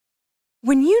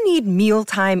When you need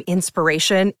mealtime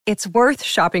inspiration, it's worth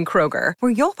shopping Kroger,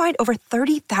 where you'll find over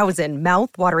 30,000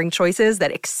 mouth-watering choices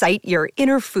that excite your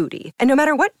inner foodie. And no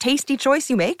matter what tasty choice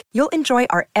you make, you'll enjoy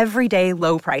our everyday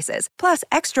low prices, plus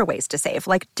extra ways to save,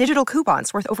 like digital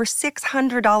coupons worth over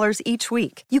 $600 each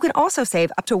week. You can also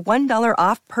save up to $1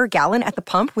 off per gallon at the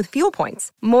pump with fuel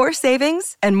points. More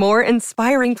savings and more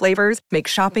inspiring flavors make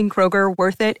shopping Kroger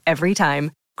worth it every time.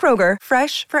 Kroger,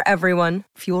 fresh for everyone.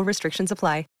 Fuel restrictions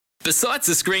apply. Besides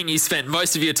the screen you spent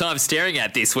most of your time staring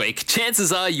at this week,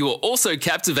 chances are you were also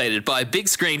captivated by a big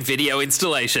screen video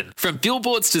installation. From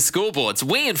billboards to scoreboards,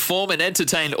 we inform and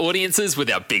entertain audiences with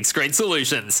our big screen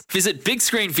solutions. Visit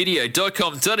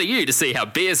bigscreenvideo.com.au to see how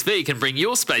BSV can bring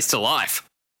your space to life.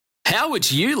 How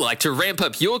would you like to ramp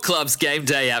up your club's game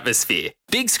day atmosphere?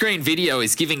 Big Screen Video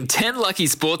is giving 10 lucky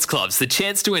sports clubs the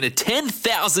chance to win a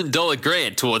 $10,000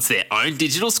 grant towards their own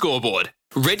digital scoreboard.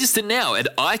 Register now at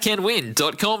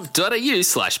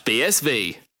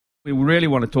iCanWin.com.au/BSV. We really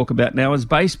want to talk about now is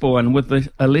baseball, and with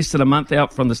less than a month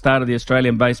out from the start of the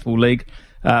Australian Baseball League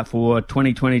for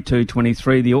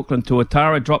 2022-23, the Auckland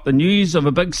Tuatara dropped the news of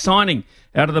a big signing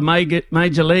out of the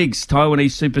major leagues.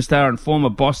 Taiwanese superstar and former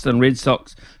Boston Red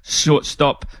Sox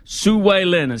shortstop Su Wei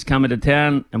Lin has come into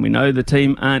town, and we know the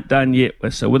team aren't done yet.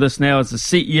 So with us now is the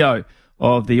CEO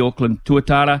of the Auckland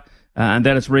Tuatara, and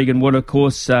that is Regan Wood, of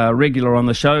course, regular on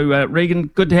the show. Regan,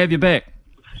 good to have you back.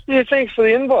 Yeah, thanks for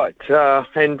the invite. We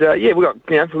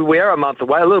are a month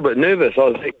away. A little bit nervous. I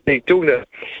was talking to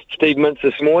Steve Mintz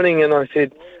this morning, and I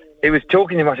said, he was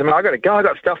talking to him. I said, I got to go. I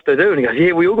got stuff to do. And he goes,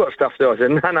 yeah, we all got stuff to do. I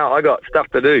said, no, I got stuff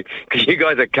to do because you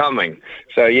guys are coming.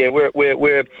 So yeah,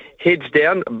 we're heads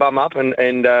down, bum up, and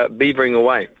beavering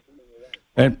away.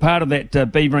 And part of that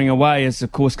beavering away is,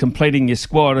 of course, completing your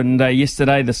squad. And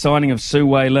yesterday, the signing of Su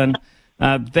Wei Lin,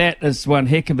 that is one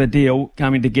heck of a deal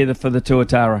coming together for the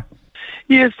Tuatara.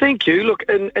 Yeah, thank you. Look,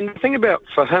 and the thing about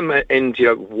for him, and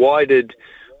why did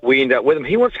we end up with him?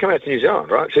 He wants to come out to New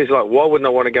Zealand, right? So he's like, why wouldn't I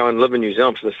want to go and live in New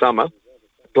Zealand for the summer,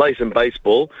 play some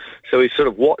baseball? So he's sort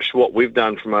of watched what we've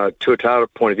done from a Tuatara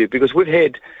point of view, because we've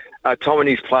had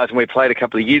Taiwanese players, and we played a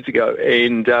couple of years ago,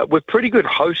 and we're pretty good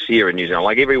hosts here in New Zealand.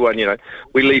 Like everyone,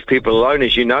 we leave people alone,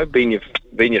 as you know, being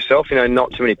yourself.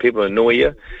 Not too many people annoy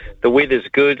you. The weather's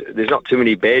good. There's not too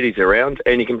many baddies around,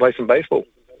 and you can play some baseball.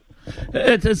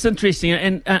 It's interesting,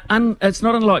 and it's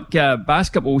not unlike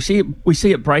basketball. We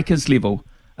see at breakers level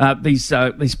these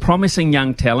promising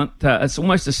young talent. It's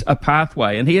almost a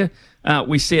pathway, and here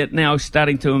we see it now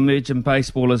starting to emerge in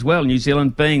baseball as well. New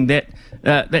Zealand being that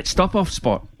stop-off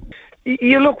spot.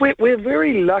 Yeah, look, we're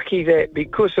very lucky that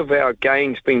because of our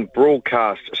games being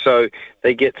broadcast, so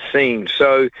they get seen.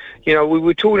 So, we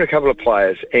were talking to a couple of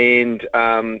players, and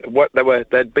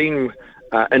they'd been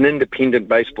an independent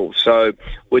baseball, so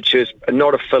which is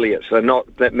not affiliates.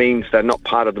 That means they're not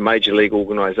part of the major league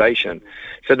organisation.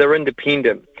 So they're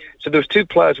independent. So there was two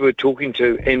players we were talking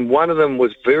to, and one of them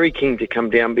was very keen to come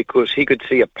down because he could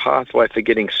see a pathway for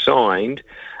getting signed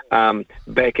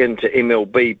back into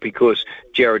MLB, because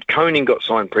Jared Koenig got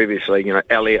signed previously.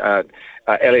 Elliot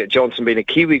Johnson being a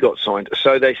Kiwi got signed.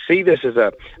 So they see this as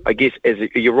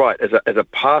you're right, as a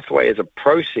pathway, as a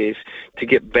process to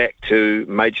get back to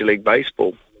Major League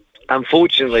Baseball.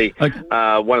 Unfortunately,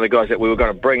 one of the guys that we were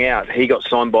going to bring out, he got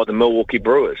signed by the Milwaukee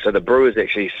Brewers. So the Brewers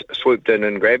actually swooped in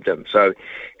and grabbed him. So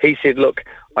he said, look,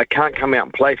 I can't come out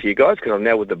and play for you guys because I'm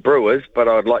now with the Brewers, but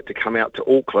I'd like to come out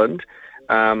to Auckland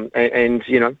and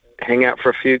hang out for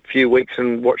a few weeks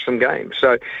and watch some games.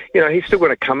 So, he's still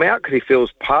going to come out because he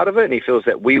feels part of it, and he feels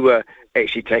that we were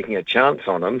actually taking a chance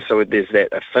on him. So there's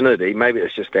that affinity. Maybe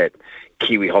it's just that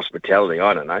Kiwi hospitality.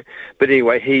 I don't know. But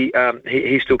anyway,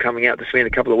 he's still coming out to spend a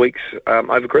couple of weeks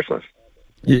over Christmas.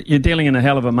 You're dealing in a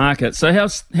hell of a market. So how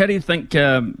do you think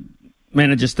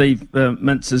manager Steve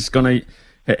Mintz is going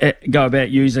to go about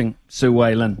using Su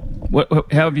Wei Lin? For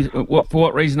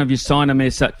what reason have you signed him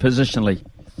as such positionally?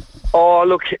 Oh,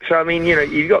 look, so,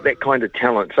 you've got that kind of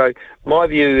talent. So my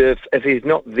view, if he's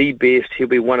not the best, he'll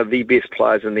be one of the best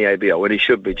players in the ABL, and he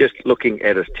should be, just looking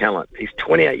at his talent. He's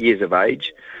 28 years of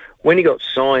age. When he got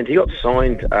signed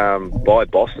by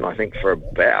Boston, I think, for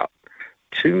about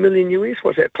 $2 million US.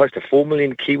 What's that? Close to $4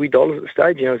 million Kiwi dollars at the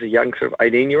stage, as a young sort of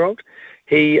 18-year-old.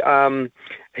 He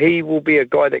will be a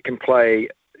guy that can play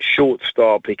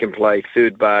shortstop, he can play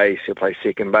third base, he'll play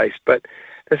second base, but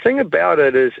the thing about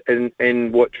it is,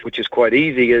 which is quite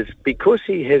easy, is because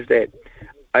he has that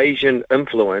Asian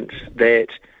influence that,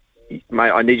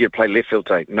 mate, I need you to play left field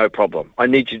today, no problem. I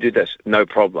need you to do this, no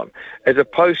problem. As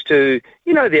opposed to,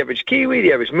 the average Kiwi,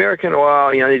 the average American,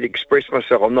 I need to express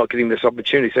myself, I'm not getting this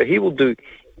opportunity. So he will do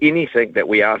anything that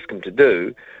we ask him to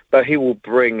do, but he will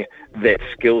bring that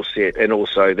skill set and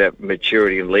also that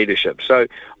maturity and leadership. So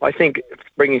I think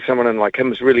bringing someone in like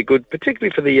him is really good,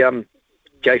 particularly for the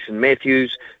Jason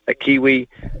Matthews, a Kiwi,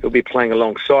 who'll be playing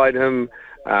alongside him.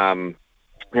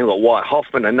 You've got Wyatt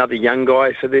Hoffman, another young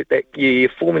guy. So that you're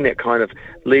forming that kind of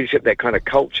leadership, that kind of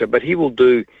culture. But he will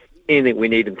do anything we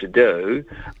need him to do.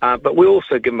 But we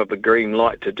also give him a green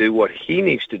light to do what he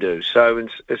needs to do. So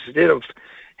instead of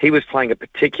he was playing a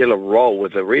particular role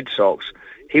with the Red Sox,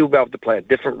 he'll be able to play a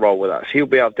different role with us. He'll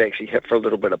be able to actually hit for a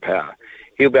little bit of power.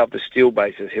 He'll be able to steal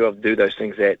bases. He'll be able to do those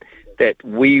things that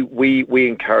we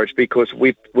encourage, because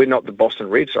we're not the Boston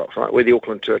Red Sox, right? We're the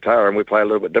Auckland Tuatara, and we play a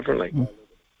little bit differently.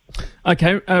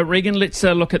 Okay, Regan, let's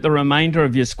look at the remainder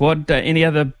of your squad. Any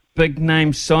other big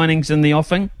name signings in the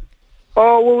offing?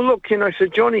 Oh, well, look, so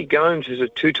Johnny Gomes is a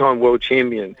two-time world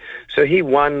champion. So he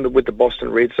won with the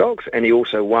Boston Red Sox, and he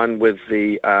also won with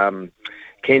the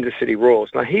Kansas City Royals.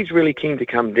 Now, he's really keen to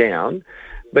come down,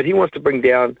 but he wants to bring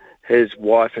down his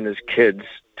wife and his kids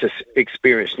to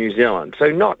experience New Zealand. So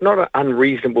not an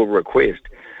unreasonable request.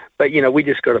 But, we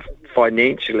just got to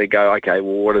financially go, okay,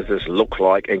 well, what does this look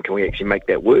like, and can we actually make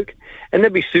that work? And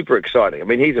that'd be super exciting. I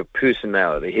mean, he's a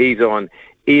personality. He's on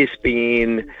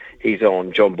ESPN. He's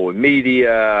on John Boy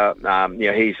Media.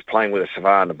 He's playing with the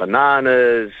Savannah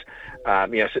Bananas.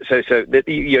 So that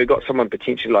you got someone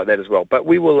potentially like that as well. But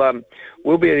we will. I'm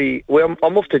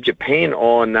off to Japan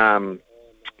on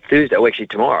Thursday. Well, actually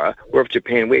tomorrow we're off to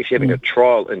Japan. We're actually having a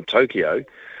trial in Tokyo,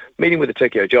 meeting with the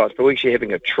Tokyo Giants. But we're actually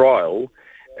having a trial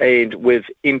and with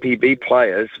MPB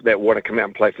players that want to come out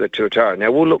and play for the Tuatara.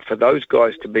 Now we'll look for those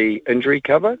guys to be injury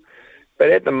cover. But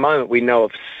at the moment we know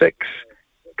of 6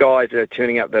 guys that are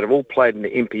turning up that have all played in the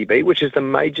MPB, which is the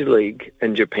major league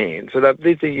in Japan. So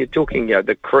you're talking,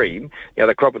 the cream,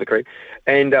 the crop of the cream,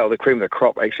 and the cream of the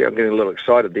crop. Actually, I'm getting a little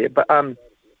excited there, but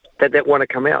that want to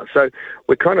come out. So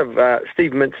we're kind of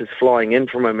Steve Mintz is flying in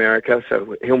from America,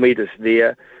 so he'll meet us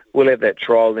there. We'll have that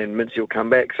trial, then Mintz will come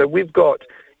back. So we've got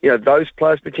those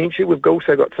players potentially. We've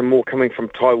also got some more coming from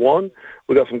Taiwan.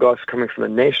 We've got some guys coming from the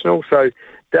National. So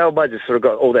Dale Budge has sort of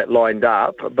got all that lined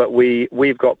up, but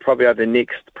we've got probably over the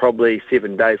next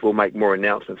 7 days we'll make more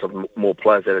announcements of more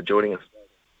players that are joining us.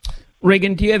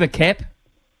 Regan, do you have a cap?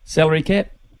 Salary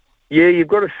cap? Yeah, you've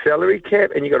got a salary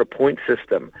cap and you've got a point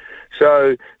system.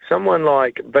 So someone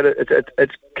but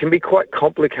it can be quite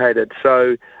complicated.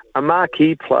 So a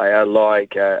marquee player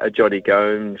like a Johnny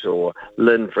Gomes or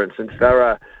Lynn, for instance,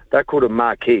 they're called a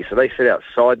marquee, so they sit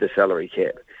outside the salary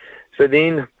cap. So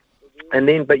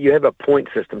but you have a point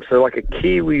system. So like a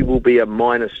Kiwi will be a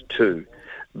 -2,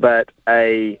 but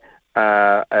a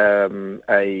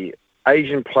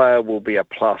Asian player will be a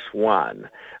 +1,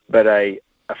 but a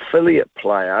affiliate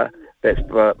player that's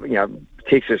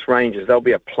Texas Rangers, they'll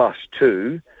be a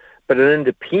 +2, but an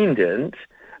independent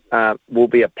will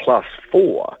be a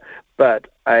 +4. But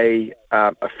a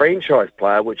franchise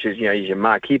player, which is your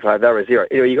marquee player, they're a 0.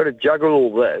 You got to juggle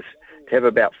all this to have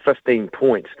about 15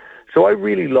 points. So I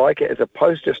really like it as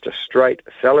opposed to just a straight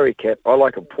salary cap. I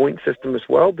like a point system as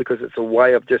well because it's a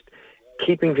way of just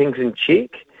keeping things in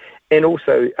check. And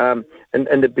also, and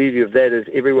the beauty of that is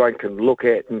everyone can look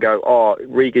at and go, oh,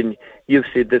 Regan, you've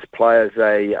said this player's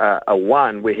a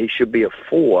 1 where he should be a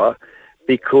 4,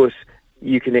 because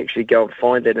you can actually go and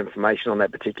find that information on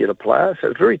that particular player.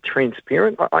 So it's very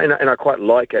transparent, and I quite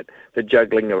like it, the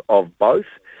juggling of both,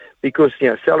 because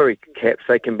salary caps,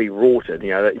 they can be rorted,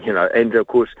 and of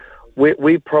course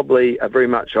we probably are very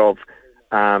much of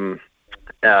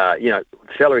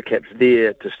salary caps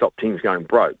there to stop teams going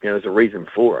broke. There's a reason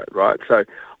for it, right? So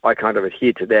I kind of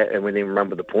adhere to that, and we then run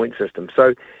with the point system.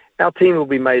 So our team will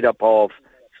be made up of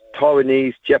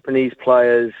Taiwanese, Japanese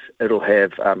players. It'll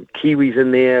have Kiwis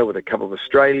in there with a couple of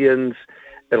Australians.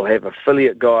 It'll have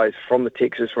affiliate guys from the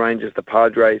Texas Rangers, the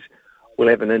Padres. We'll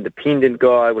have an independent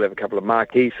guy. We'll have a couple of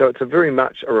marquees. So it's very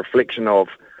much a reflection of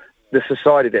the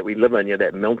society that we live in,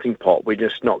 that melting pot. We're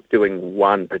just not doing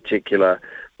one particular.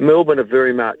 Melbourne are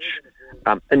very much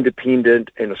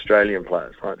independent and Australian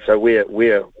players, right? So we're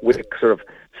sort of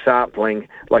sampling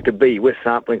like a bee. We're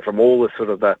sampling from all the sort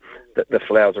of the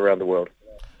flowers around the world.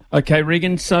 Okay,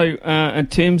 Regan, so in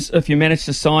terms, if you manage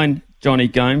to sign Johnny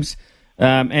Gomes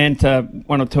and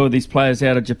one or two of these players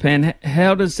out of Japan,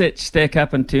 how does that stack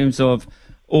up in terms of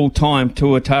all-time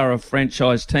Tuatara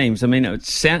franchise teams? I mean,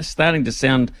 it's starting to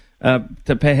sound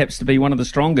to perhaps to be one of the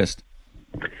strongest.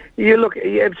 Yeah, look,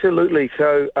 absolutely.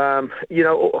 So,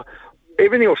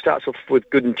 everything all starts off with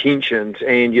good intentions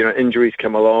and, injuries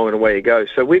come along and away you go.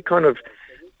 So we've kind of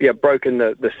broken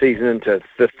the season into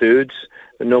the thirds,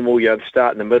 the normal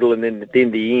start in the middle and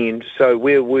then the end. So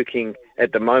we're working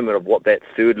at the moment of what that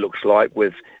third looks like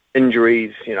with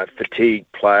injuries, fatigue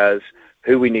players,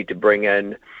 who we need to bring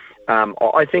in.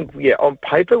 I think, on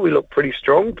paper we look pretty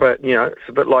strong, but, it's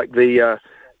a bit like the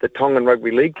Tongan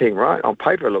Rugby League team, right? On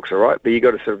paper it looks all right, but you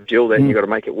got to sort of gel that and you got to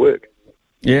make it work.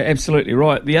 Yeah, absolutely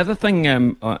right. The other thing,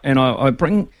 and I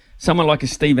bring someone like a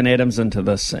Stephen Adams into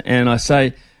this, and I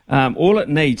say all it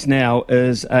needs now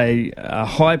is a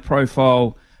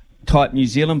high-profile type New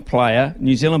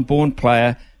Zealand-born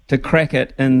player, to crack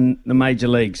it in the major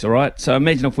leagues, all right? So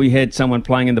imagine if we had someone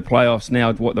playing in the playoffs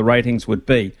now, what the ratings would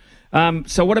be.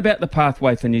 So what about the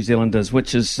pathway for New Zealanders,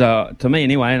 which is, to me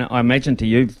anyway, and I imagine to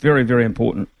you, very, very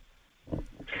important?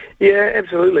 Yeah,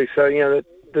 absolutely. So,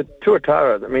 the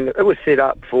Tuatara, it was set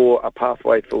up for a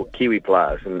pathway for Kiwi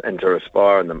players and to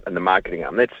aspire in the marketing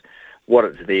arm. That's what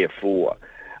it's there for.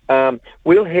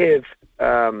 We'll have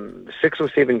 6 or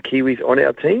 7 Kiwis on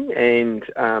our team, and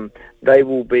they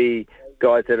will be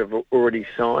guys that have already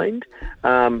signed.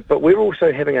 But we're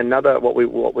also having another, what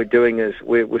we're doing is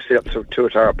we're set up sort of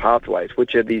Tuatara pathways,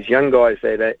 which are these young guys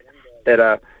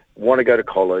that want to go to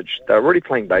college. They're already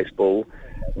playing baseball.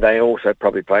 They also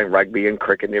probably playing rugby and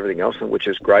cricket and everything else, which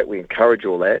is great. We encourage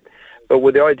all that. But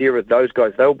with the idea of those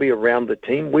guys, they'll be around the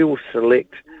team. We will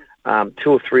select 2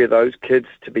 or 3 of those kids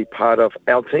to be part of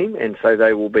our team, and so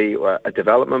they will be a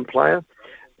development player.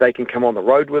 They can come on the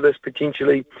road with us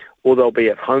potentially, or they'll be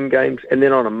at home games. And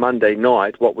then on a Monday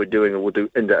night, what we're doing, we'll do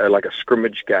into like a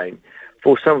scrimmage game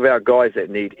for some of our guys that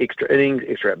need extra innings,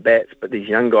 extra at-bats, but these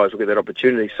young guys will get that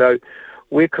opportunity. So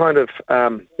we're kind of,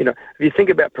 if you think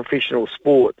about professional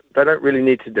sport, they don't really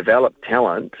need to develop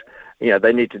talent.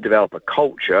 They need to develop a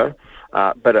culture,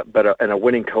 but a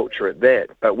winning culture at that.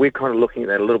 But we're kind of looking at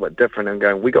that a little bit different and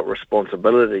going, we got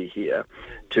responsibility here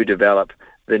to develop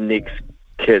the next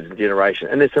kids and generation.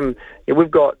 And there's some,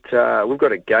 we've got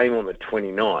a game on the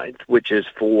 29th, which is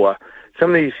for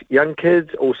some of these young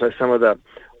kids, also some of the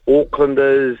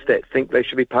Aucklanders that think they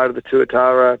should be part of the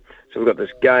Tuatara. So we've got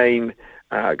this game.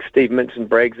 Steve Mintz and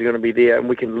Braggs are going to be there, and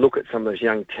we can look at some of this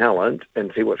young talent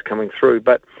and see what's coming through.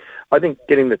 But I think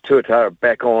getting the Tuatara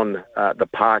back on the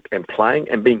park and playing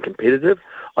and being competitive,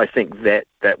 I think that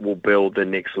will build the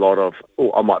next lot of,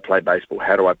 I might play baseball.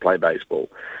 How do I play baseball?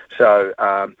 So,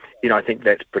 I think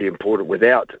that's pretty important.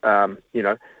 Without,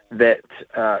 that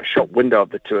shop window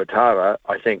of the Tuatara,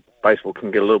 I think baseball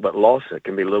can get a little bit lost. It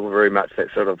can be very much that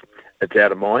sort of, it's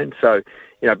out of mind. So,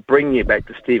 bringing it back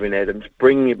to Stephen Adams,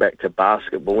 bringing it back to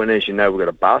basketball, and as you know, we've got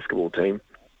a basketball team.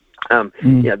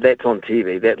 That's on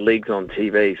TV. That league's on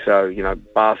TV. So,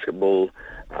 basketball,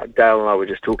 Dale and I were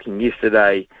just talking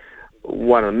yesterday,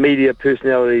 one of the media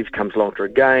personalities comes along to a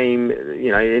game,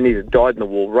 and he's a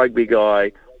dyed-in-the-wool rugby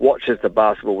guy, watches the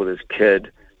basketball with his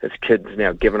kid. His kid's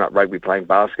now given up rugby playing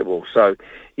basketball. So,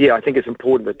 I think it's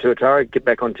important that Tuatara get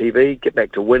back on TV, get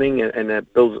back to winning, and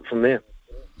it builds it from there.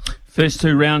 First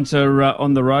 2 rounds are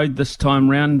on the road this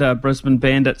time round, Brisbane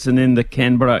Bandits and then the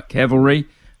Canberra Cavalry.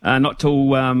 Not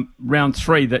till round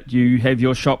 3 that you have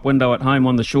your shop window at home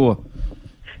on the shore.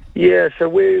 Yeah, so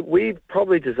we've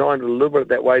probably designed it a little bit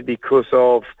that way because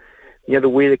of, the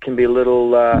weather can be a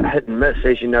little hit and miss,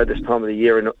 as you know, this time of the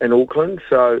year in Auckland.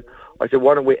 So I said,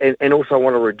 why don't we, and also I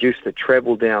want to reduce the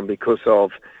travel down because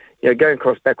of, going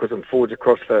backwards and forwards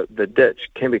across the ditch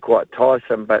can be quite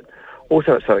tiresome, but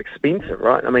also it's so expensive,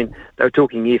 right? They were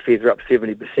talking airfares are up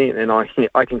 70%, and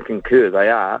I can concur they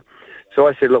are. So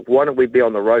I said, look, why don't we be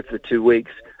on the road for 2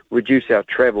 weeks, reduce our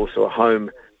travel so we're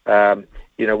home,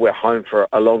 we're home for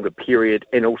a longer period,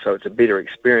 and also it's a better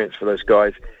experience for those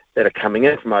guys that are coming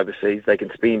in from overseas. They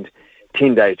can spend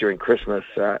 10 days during Christmas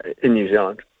in New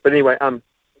Zealand. But anyway, the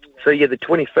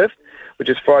 25th, which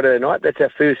is Friday night, that's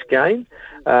our first game,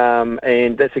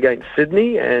 and that's against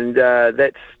Sydney, and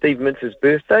that's Steve Mintz's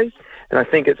birthday. And I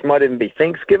think it might even be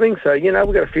Thanksgiving. So, we've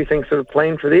got a few things sort of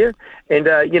planned for there. And,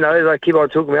 as I keep on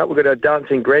talking about, we've got our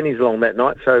dancing grannies along that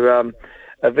night. So,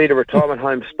 Avita Retirement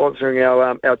Home sponsoring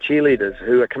our cheerleaders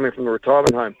who are coming from the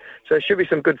retirement home. So it should be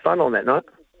some good fun on that night.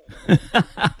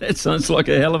 That sounds like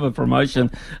a hell of a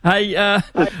promotion. Hey, I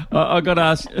got to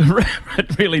ask,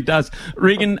 it really does.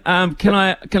 Regan, can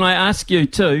I ask you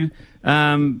too,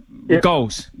 Yep.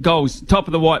 Goals, top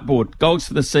of the whiteboard, goals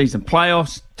for the season,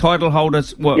 playoffs, title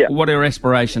holders, what are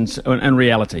aspirations in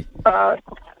reality? So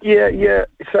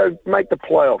make the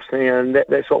playoffs, and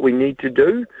that's what we need to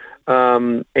do.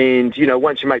 And,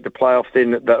 once you make the playoffs,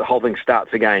 then the whole thing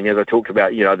starts again. As I talked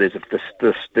about, there's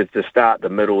the start, the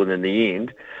middle, and then the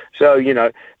end. So,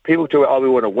 people talk, we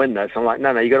want to win this. I'm like,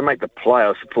 no, you got to make the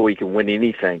playoffs before you can win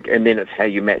anything. And then it's how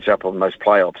you match up on those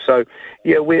playoffs. So,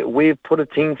 we've put a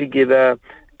team together,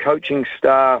 coaching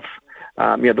staff.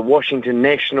 The Washington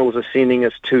Nationals are sending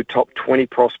us 2 top 20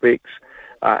 prospects.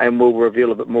 and we'll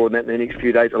reveal a bit more than that in the next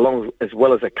few days, as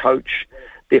well as a coach.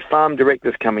 Their farm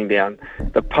director's coming down.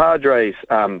 The Padres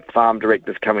farm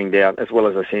director's coming down, as well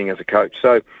as a signing as a coach.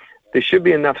 So there should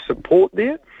be enough support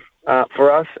there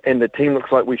for us, and the team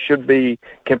looks like we should be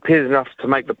competitive enough to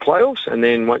make the playoffs, and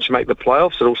then once you make the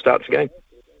playoffs, it all starts again.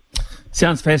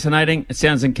 Sounds fascinating. It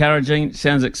sounds encouraging. It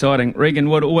sounds exciting. Regan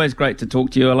Wood, always great to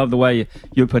talk to you. I love the way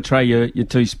you portray your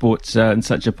two sports in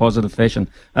such a positive fashion.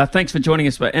 Thanks for joining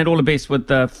us, and all the best with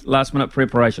last-minute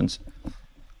preparations.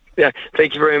 Yeah,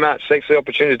 thank you very much. Thanks for the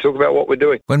opportunity to talk about what we're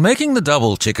doing. When making the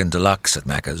double chicken deluxe at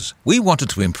Macca's, we wanted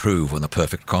to improve on the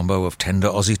perfect combo of tender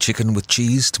Aussie chicken with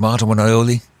cheese, tomato and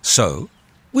aioli. So,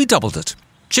 we doubled it.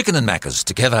 Chicken and Macca's,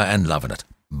 together and loving it.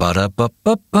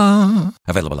 Ba-da-ba-ba-ba.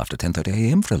 Available after 10:30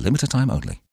 a.m. for a limited time only.